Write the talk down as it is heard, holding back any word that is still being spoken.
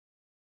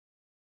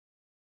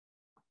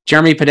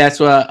Jeremy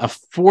Podeswa, a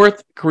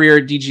fourth career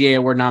DGA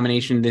Award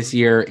nomination this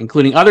year,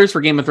 including others for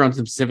Game of Thrones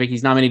and Pacific.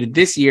 He's nominated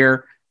this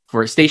year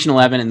for Station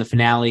 11 in the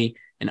finale,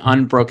 An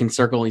Unbroken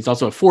Circle. He's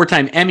also a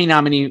four-time Emmy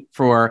nominee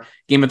for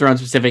Game of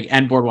Thrones Pacific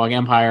and Boardwalk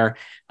Empire.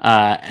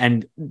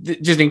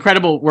 Just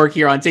incredible work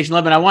here on Station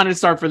 11. I wanted to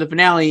start for the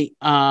finale.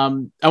 I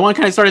want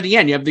to kind of start at the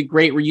end. You have the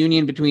great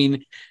reunion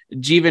between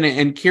Jeevan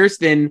and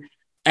Kirsten,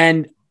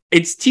 and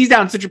it's teased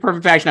out in such a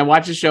perfect fashion. I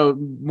watched the show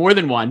more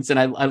than once, and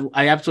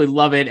I absolutely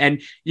love it. And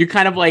you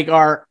kind of like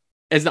are,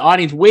 as the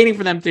audience, waiting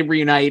for them to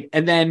reunite.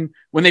 And then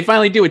when they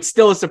finally do, it's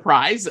still a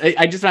surprise.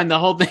 I just find the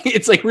whole thing,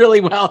 it's like really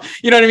well,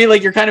 you know what I mean?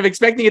 Like you're kind of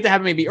expecting it to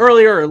happen maybe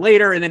earlier or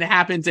later, and then it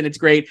happens and it's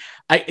great.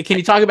 Can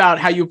you talk about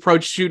how you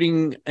approach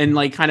shooting and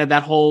like kind of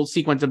that whole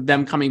sequence of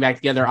them coming back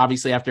together,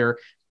 obviously after,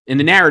 in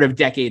the narrative,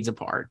 decades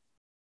apart?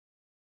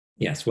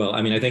 Yes. Well,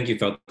 I mean, I think you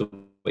felt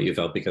what you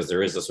felt because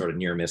there is a sort of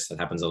near miss that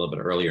happens a little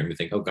bit earlier and you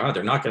think, oh God,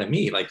 they're not going to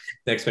meet. Like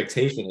the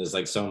expectation is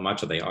like so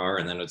much that they are.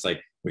 And then it's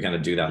like, we kind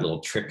of do that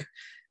little trick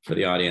for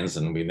the audience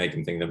and we make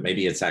them think that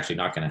maybe it's actually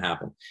not going to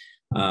happen.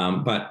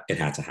 But it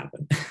had to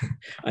happen.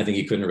 I think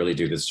you couldn't really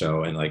do this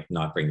show and like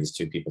not bring these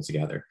two people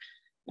together.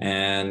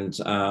 And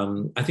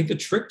I think the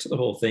trick to the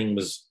whole thing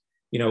was,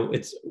 you know,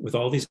 it's with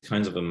all these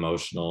kinds of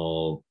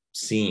emotional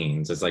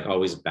scenes, it's like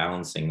always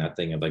balancing that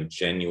thing of like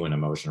genuine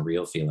emotion,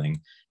 real feeling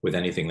with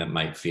anything that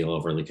might feel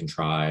overly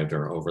contrived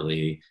or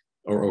overly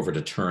or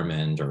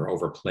overdetermined or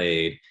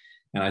overplayed.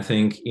 And I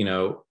think, you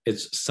know,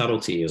 it's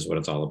subtlety is what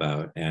it's all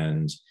about.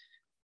 And,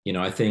 you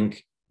know, I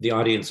think the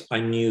audience, I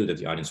knew that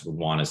the audience would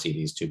want to see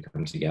these two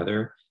come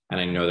together.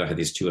 And I know that I had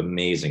these two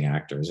amazing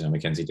actors, you know,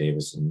 Mackenzie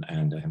Davis and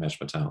Himesh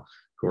Patel,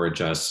 who are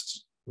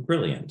just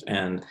brilliant.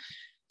 And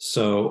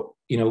so,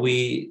 you know,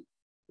 we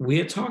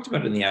had talked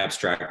about it in the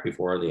abstract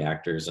before, the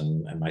actors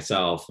and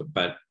myself,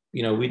 but,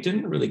 you know, we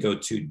didn't really go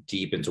too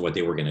deep into what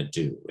they were going to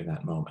do in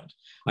that moment.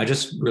 I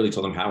just really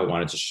told them how I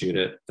wanted to shoot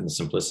it and the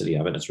simplicity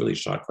of it. It's really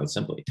shot quite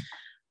simply.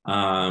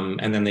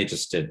 And then they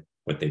just did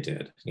what they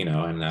did, you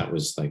know, and that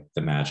was like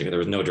the magic. There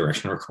was no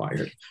direction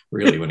required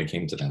really when it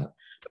came to that.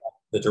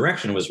 The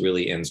direction was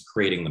really in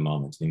creating the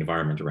moment, the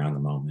environment around the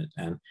moment.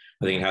 And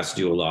I think it has to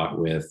do a lot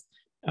with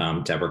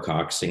Deborah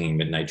Cox singing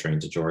Midnight Train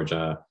to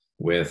Georgia,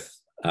 with,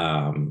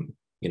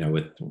 you know,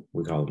 with,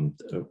 we call them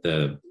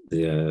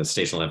the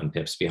Station 11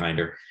 pips behind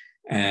her.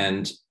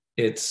 And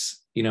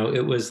it's, you know,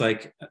 it was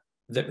like,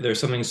 there's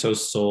something so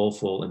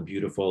soulful and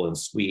beautiful and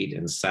sweet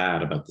and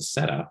sad about the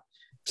setup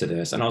to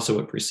this. And also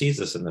what precedes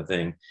this in the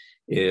thing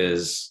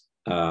is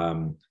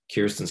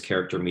Kirsten's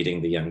character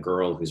meeting the young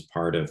girl who's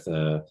part of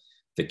the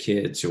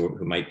kids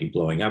who might be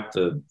blowing up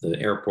the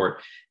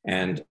airport.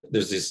 And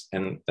there's this,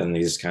 and then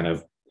these kind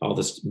of, all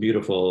this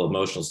beautiful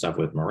emotional stuff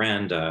with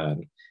Miranda,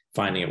 and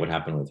finding out what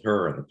happened with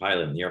her and the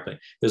pilot and the airplane.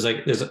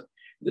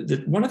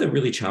 One of the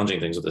really challenging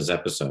things with this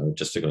episode,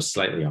 just to go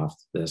slightly off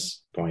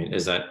this point,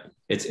 is that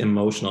it's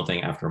emotional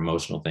thing after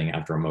emotional thing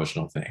after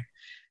emotional thing.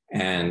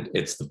 And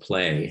it's the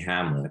play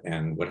Hamlet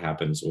and what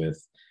happens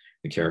with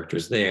the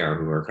characters there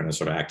who are kind of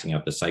sort of acting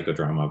out the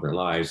psychodrama of their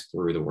lives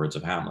through the words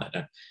of Hamlet.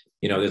 And,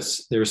 you know,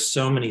 there's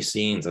so many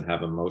scenes that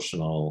have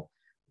emotional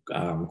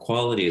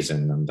qualities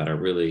in them that are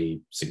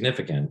really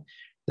significant,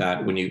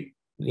 that when you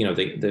know,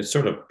 the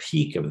sort of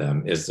peak of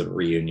them is the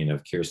reunion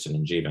of Kirsten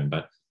and Jeevan,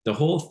 but the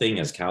whole thing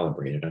is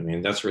calibrated. I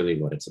mean, that's really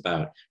what it's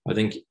about. I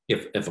think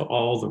if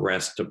all the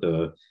rest of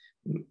the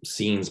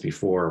scenes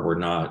before were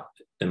not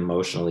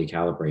emotionally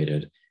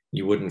calibrated,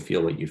 you wouldn't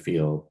feel what you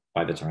feel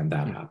by the time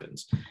that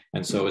happens.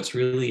 And so it's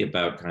really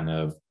about kind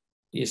of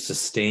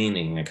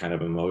sustaining a kind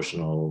of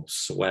emotional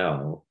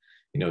swell,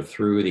 you know,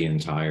 through the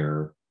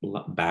entire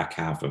back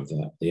half of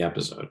the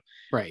episode.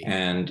 Right.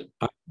 And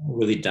I've not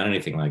really done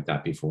anything like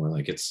that before.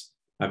 Like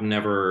I've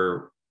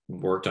never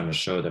worked on a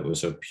show that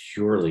was so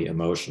purely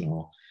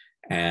emotional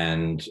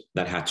and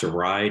that had to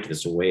ride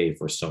this wave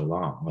for so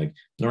long. Like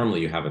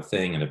normally you have a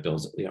thing and it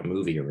builds, a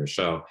movie or a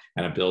show,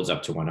 and it builds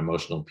up to one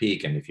emotional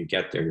peak. And if you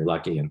get there, you're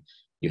lucky and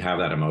you have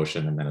that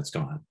emotion and then it's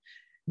gone.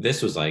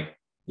 This was like,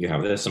 you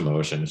have this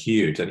emotion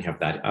huge, and you have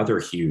that other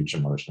huge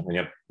emotion, and then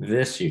you have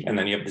this huge, and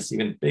then you have this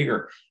even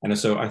bigger. And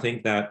so I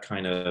think that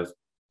kind of,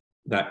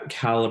 that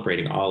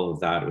calibrating all of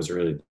that was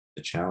really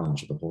the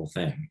challenge of the whole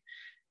thing.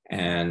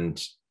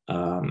 And,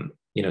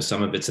 you know,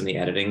 some of it's in the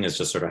editing, is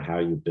just sort of how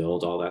you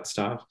build all that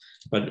stuff,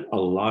 but a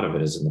lot of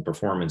it is in the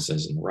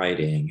performances and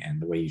writing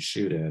and the way you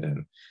shoot it.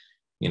 And,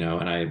 you know,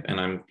 and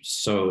I'm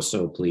so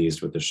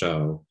pleased with the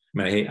show.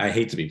 I mean, I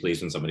hate to be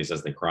pleased when somebody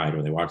says they cried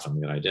or they watched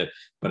something that I did,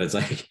 but it's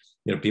like,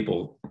 you know,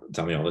 people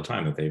tell me all the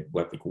time that they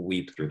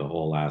weep through the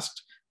whole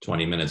last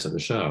 20 minutes of the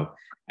show.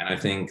 And I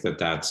think that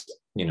that's,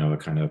 you know, a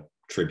kind of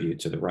tribute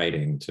to the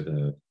writing, to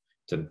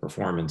the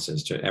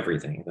performances, to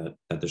everything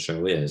that the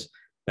show is,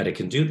 that it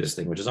can do this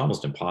thing, which is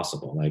almost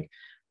impossible. Like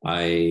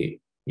I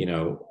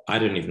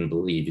didn't even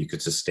believe you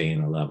could sustain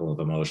a level of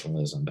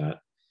emotionalism that,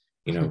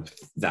 you know,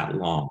 that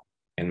long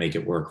and make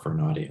it work for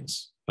an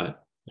audience.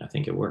 But I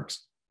think it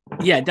works.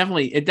 Yeah, it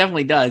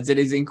definitely does. It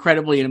is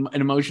incredibly an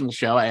emotional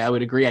show. I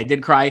would agree. I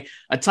did cry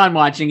a ton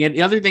watching it.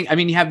 The other thing, I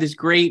mean, you have this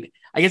great,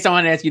 I guess I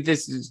want to ask you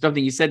this,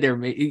 something you said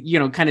there, you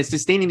know, kind of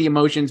sustaining the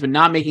emotions, but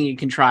not making it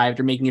contrived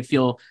or making it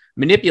feel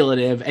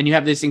manipulative. And you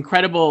have this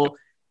incredible,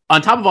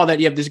 on top of all that,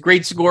 you have this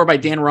great score by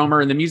Dan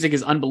Romer and the music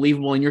is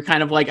unbelievable. And you're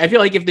kind of like, I feel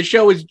like if the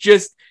show was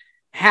just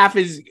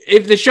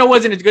if the show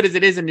wasn't as good as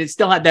it is and it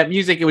still had that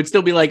music, it would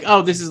still be like,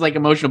 oh, this is like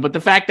emotional. But the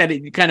fact that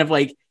it kind of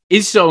like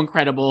is so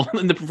incredible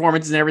in the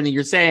performances and everything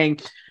you're saying,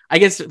 I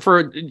guess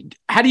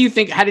how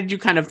did you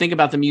kind of think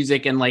about the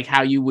music and like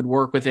how you would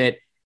work with it?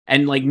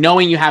 And like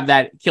knowing you have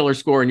that killer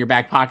score in your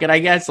back pocket, I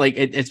guess, like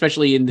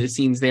especially in the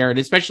scenes there. And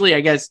especially,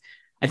 I guess,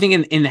 I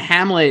think in the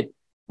Hamlet,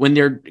 when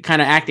they're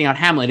kind of acting out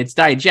Hamlet, it's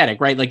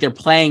diegetic, right? Like they're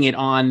playing it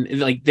on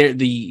like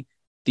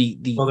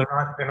well,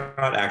 they're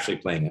not actually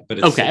playing it, but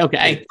it's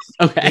okay.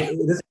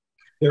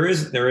 There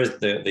is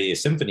the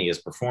symphony is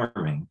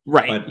performing,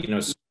 right? But you know,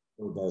 it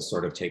does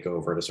sort of take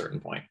over at a certain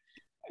point.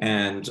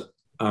 And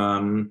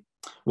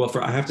well,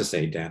 I have to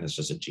say, Dan is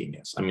just a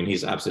genius. I mean,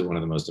 he's absolutely one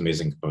of the most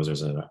amazing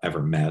composers I've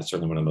ever met.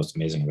 Certainly one of the most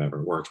amazing I've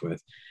ever worked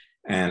with.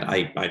 And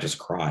I just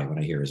cry when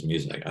I hear his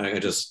music.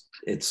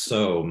 It's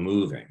so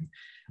moving,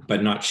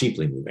 but not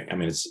cheaply moving. I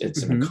mean,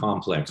 it's in a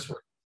complex,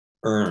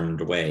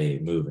 earned way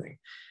moving.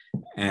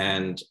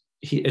 And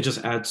it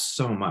just adds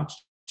so much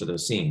to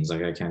those scenes.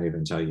 Like, I can't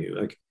even tell you,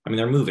 like, I mean,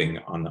 they're moving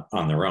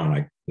on their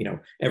own. You know,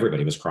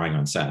 everybody was crying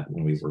on set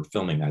when we were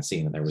filming that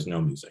scene and there was no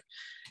music.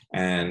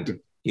 And,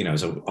 you know,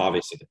 so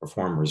obviously the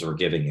performers were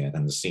giving it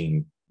and the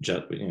scene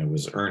just, you know,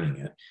 was earning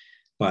it.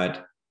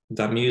 But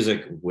that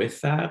music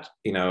with that,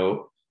 you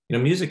know,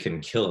 music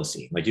can kill a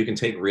scene. Like, you can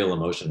take real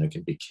emotion, it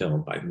can be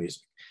killed by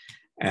music.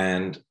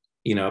 And,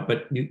 you know,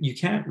 but you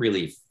can't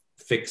really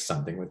fix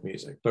something with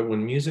music. But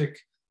when music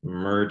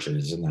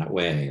merges in that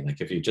way, like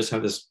if you just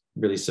have this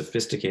really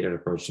sophisticated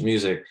approach to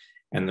music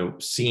and the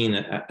scene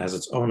has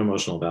its own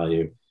emotional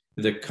value,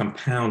 the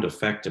compound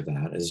effect of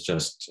that is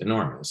just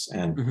enormous.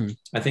 And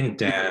I think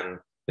Dan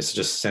is such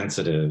a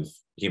sensitive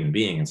human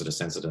being and such a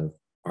sensitive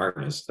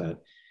artist that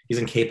he's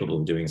incapable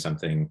of doing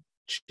something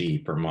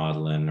cheap or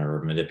maudlin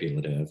or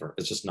manipulative, or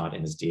it's just not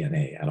in his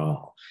DNA at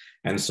all.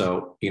 And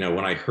so, you know,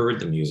 when I heard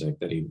the music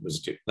that he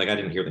was I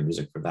didn't hear the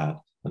music for that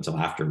until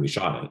after we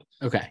shot it.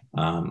 Okay.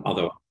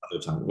 Although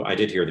other time I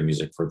did hear the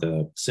music for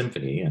the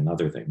symphony and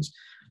other things,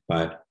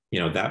 but you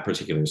know, that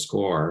particular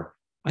score,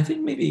 I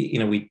think maybe, you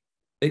know,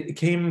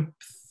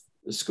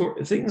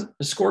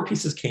 score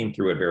pieces came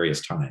through at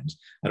various times.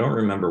 I don't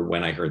remember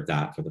when I heard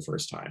that for the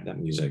first time, that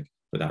music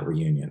for that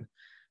reunion.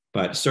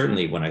 But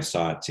certainly when I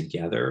saw it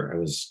together, it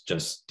was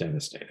just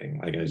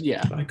devastating. I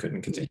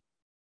couldn't continue.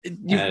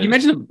 You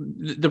mentioned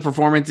the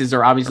performances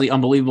are obviously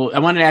unbelievable. I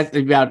wanted to ask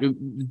about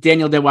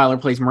Danielle Deadwyler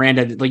plays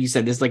Miranda. Like you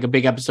said, this is like a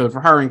big episode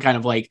for her and kind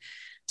of like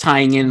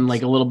tying in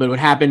like a little bit what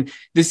happened.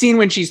 The scene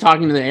when she's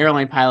talking to the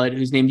airline pilot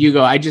who's named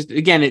Hugo,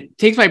 it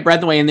takes my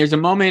breath away. And there's a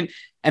moment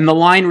and the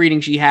line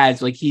reading she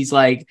has, like, he's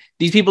like,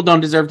 these people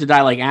don't deserve to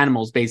die like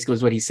animals, basically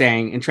is what he's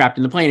saying, and trapped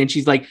in the plane. And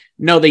she's like,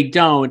 no, they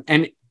don't.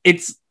 And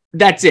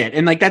that's it.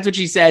 And like, that's what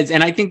she says.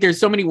 And I think there's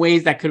so many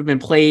ways that could have been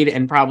played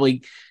and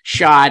probably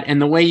shot.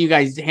 And the way you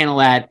guys handle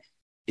that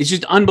is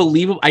just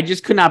unbelievable. I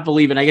just could not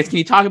believe it. I guess, can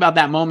you talk about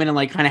that moment and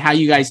like kind of how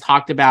you guys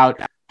talked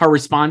about her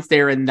response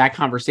there in that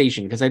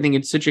conversation? Because I think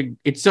it's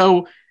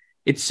so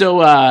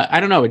I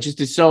don't know. It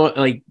just is so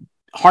like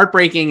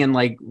heartbreaking and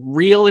like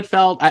real. It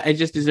felt, it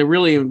just is a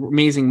really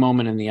amazing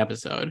moment in the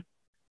episode.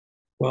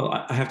 Well,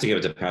 I have to give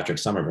it to Patrick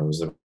Somerville, who's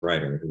the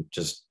writer, who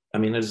just, I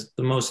mean, they're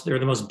the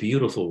most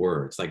beautiful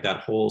words, like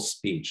that whole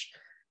speech,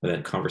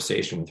 that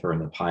conversation with her in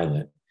the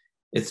pilot.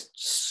 It's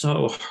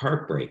so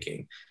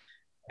heartbreaking.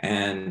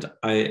 And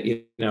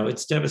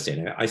it's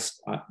devastating. I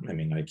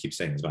mean, I keep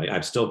saying this, but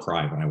I still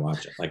cry when I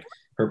watch it. Like,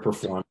 her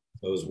performance,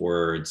 those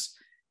words,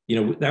 you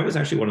know, that was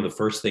actually one of the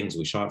first things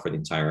we shot for the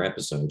entire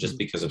episode, just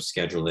because of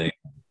scheduling.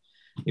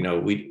 You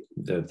know,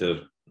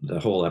 the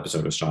whole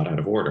episode was shot out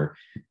of order.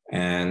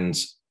 And,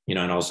 you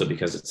know, and also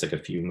because it's like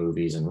a few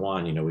movies in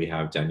one, you know, we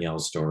have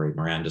Danielle's story,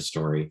 Miranda's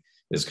story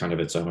is kind of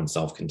its own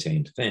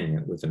self-contained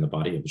thing within the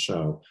body of the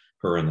show,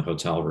 her in the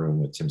hotel room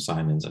with Tim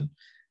Simons, and,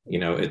 you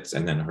know,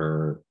 and then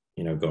her,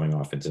 you know, going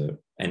off into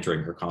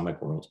entering her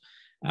comic world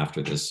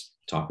after this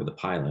talk with the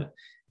pilot.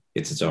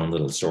 It's its own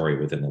little story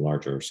within the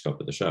larger scope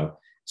of the show.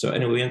 So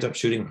anyway, we ended up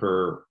shooting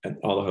her at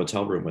all the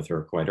hotel room with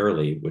her quite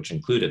early, which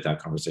included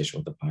that conversation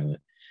with the pilot.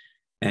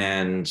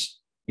 And,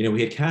 you know,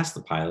 we had cast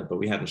the pilot, but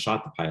we hadn't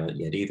shot the pilot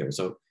yet either.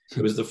 So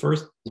it was the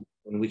first,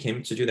 when we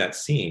came to do that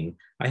scene,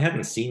 I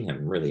hadn't seen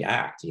him really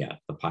act yet,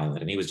 the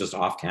pilot, and he was just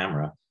off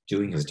camera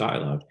doing his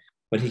dialogue.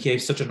 But he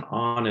gave such an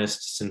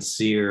honest,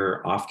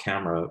 sincere,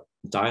 off-camera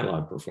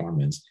dialogue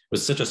performance. It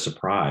was such a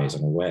surprise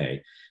in a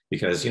way,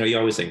 because, you know, you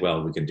always think,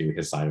 well, we can do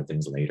his side of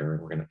things later,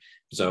 and we're gonna.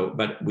 So,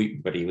 but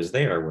he was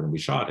there when we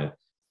shot it.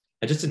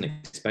 I just didn't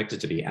expect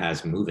it to be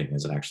as moving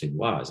as it actually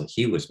was. Like,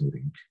 he was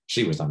moving,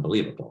 she was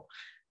unbelievable,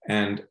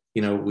 and,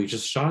 you know, we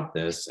just shot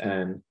this,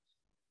 and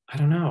I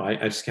don't know, I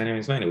just can't even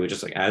explain it. We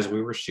just, like, as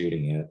we were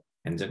shooting it,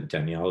 and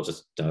Danielle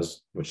just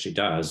does what she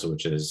does,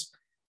 which is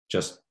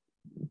just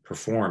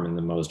perform in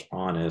the most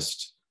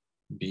honest,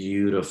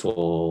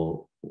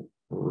 beautiful,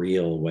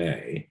 real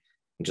way.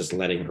 just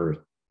letting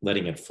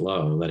it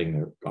flow, letting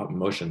their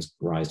emotions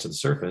rise to the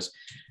surface.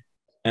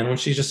 And when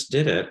she just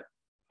did it,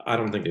 I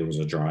don't think it was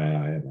a dry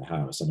eye in the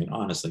house. I mean,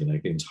 honestly,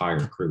 like the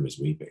entire crew was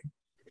weeping.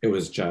 It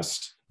was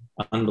just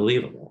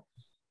unbelievable.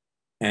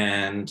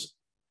 And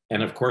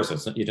of course,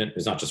 it's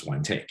not just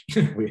one take,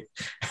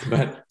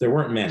 but there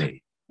weren't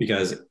many,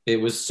 because it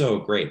was so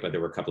great. But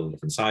there were a couple of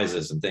different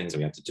sizes and things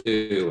we had to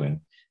do, and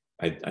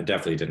I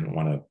definitely didn't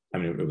want to. I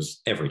mean, it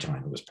was every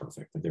time it was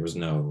perfect. There was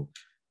no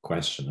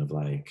question of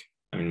like.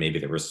 I mean, maybe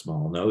there were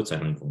small notes I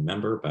don't even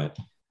remember, but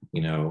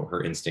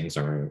her instincts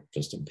are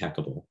just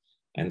impeccable.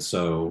 And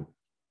so,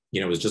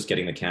 it was just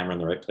getting the camera in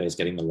the right place,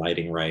 getting the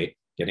lighting right,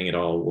 getting it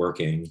all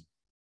working,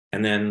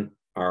 and then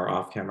our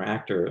off-camera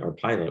actor, our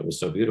pilot, was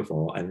so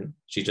beautiful, and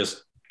she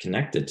just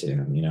connected to him,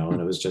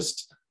 and it was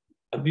just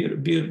a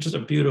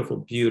beautiful,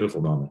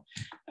 beautiful moment.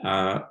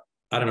 I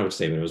don't know what to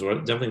say, but it was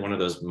definitely one of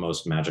those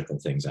most magical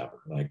things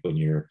ever. Like when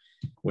you're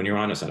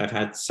on a set, I've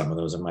had some of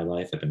those in my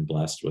life. I've been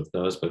blessed with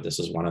those, but this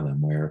is one of them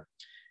where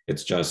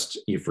it's just,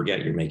 you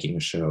forget you're making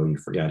a show, you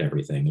forget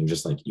everything. You're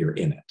just like, you're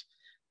in it,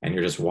 and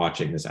you're just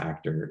watching this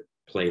actor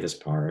play this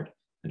part,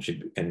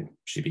 and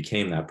she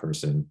became that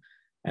person.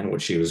 And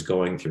what she was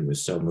going through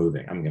was so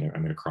moving. I'm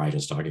gonna cry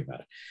just talking about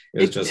it.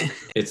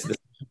 It's the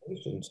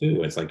situation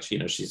too. It's like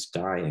she's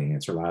dying.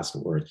 It's her last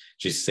word.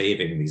 She's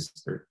saving these,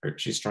 or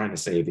she's trying to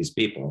save these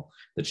people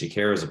that she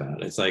cares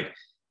about. It's like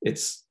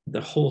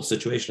the whole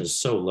situation is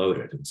so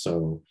loaded and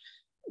so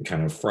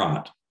kind of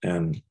fraught.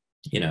 And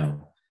it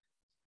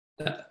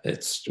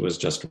was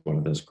just one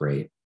of those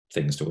great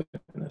things to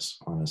witness,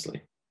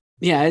 honestly.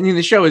 Yeah, I mean,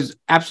 the show is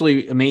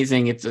absolutely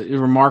amazing. It's a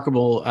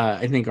remarkable,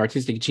 I think,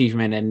 artistic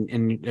achievement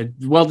and a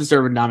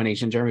well-deserved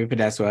nomination. Jeremy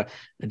Podeswa,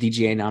 a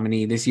DGA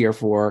nominee this year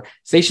for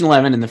Station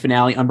 11 and the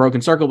finale,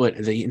 Unbroken Circle.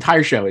 But the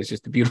entire show is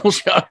just a beautiful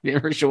show.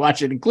 You should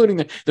watch it, including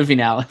the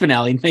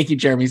finale. Thank you,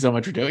 Jeremy, so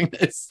much for doing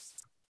this.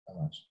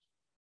 So much.